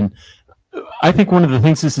 Jim Fenton. I think one of the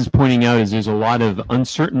things this is pointing out is there's a lot of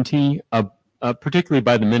uncertainty, particularly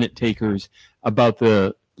by the minute takers, about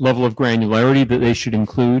the level of granularity that they should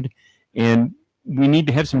include. And we need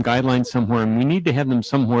to have some guidelines somewhere, and we need to have them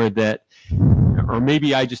somewhere that, or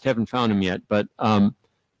maybe I just haven't found them yet, but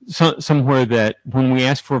somewhere that when we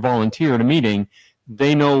ask for a volunteer at a meeting,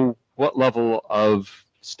 they know what level of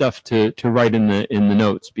stuff to write in the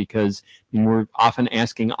notes, because we're often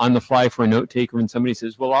asking on the fly for a note taker, and somebody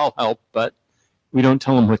says, well, I'll help, but we don't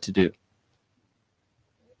tell them what to do.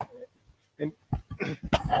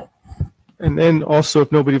 And then also,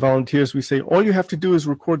 if nobody volunteers, we say all you have to do is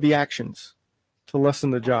record the actions to lessen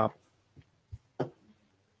the job.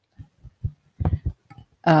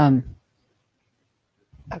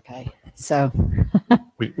 Okay, so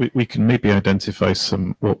we can maybe identify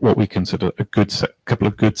some what we consider a couple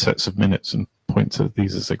of good sets of minutes and point to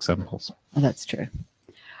these as examples. Oh, that's true.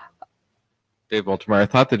 Dave Baltimore, a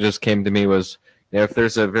thought that just came to me was, if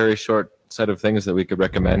there's a very short set of things that we could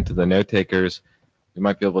recommend to the note takers, we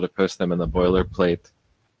might be able to post them in the boilerplate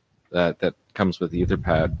that comes with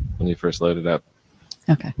Etherpad when you first load it up.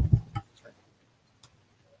 Okay.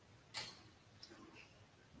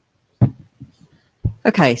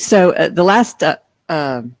 Okay, so the last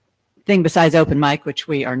thing besides open mic, which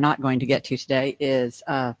we are not going to get to today, is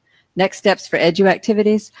next steps for edu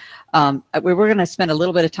activities. We're going to spend a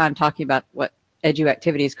little bit of time talking about what edu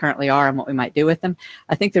activities currently are and what we might do with them.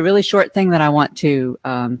 I think the really short thing that I want to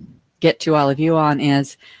get to all of you on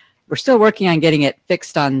is we're still working on getting it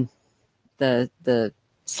fixed on the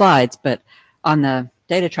slides, but on the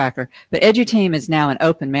data tracker. But EduTeam is now an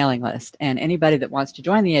open mailing list, and anybody that wants to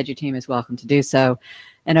join the EduTeam is welcome to do so.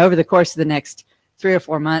 And over the course of the next 3 or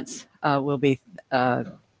 4 months,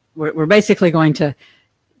 we're basically going to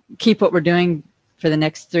keep what we're doing for the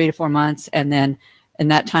next 3 to 4 months, and then in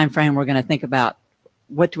that time frame, we're going to think about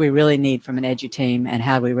what do we really need from an EduTeam and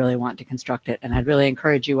how do we really want to construct it. And I'd really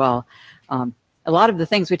encourage you all. A lot of the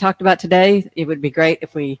things we talked about today, it would be great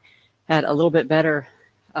if we had a little bit better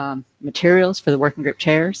materials for the working group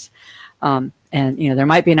chairs. And there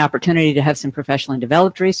might be an opportunity to have some professionally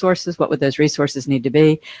developed resources. What would those resources need to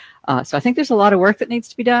be? So I think there's a lot of work that needs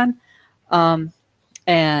to be done.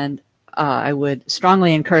 And I would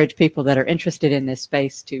strongly encourage people that are interested in this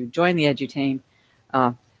space to join the EduTeam,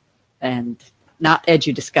 and not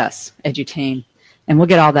EduDiscuss, EduTeam, and we'll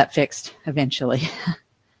get all that fixed eventually.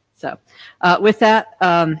 So with that,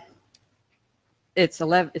 it's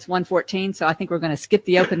 1:14, so I think we're going to skip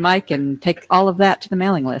the open mic and take all of that to the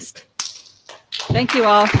mailing list. Thank you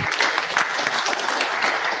all.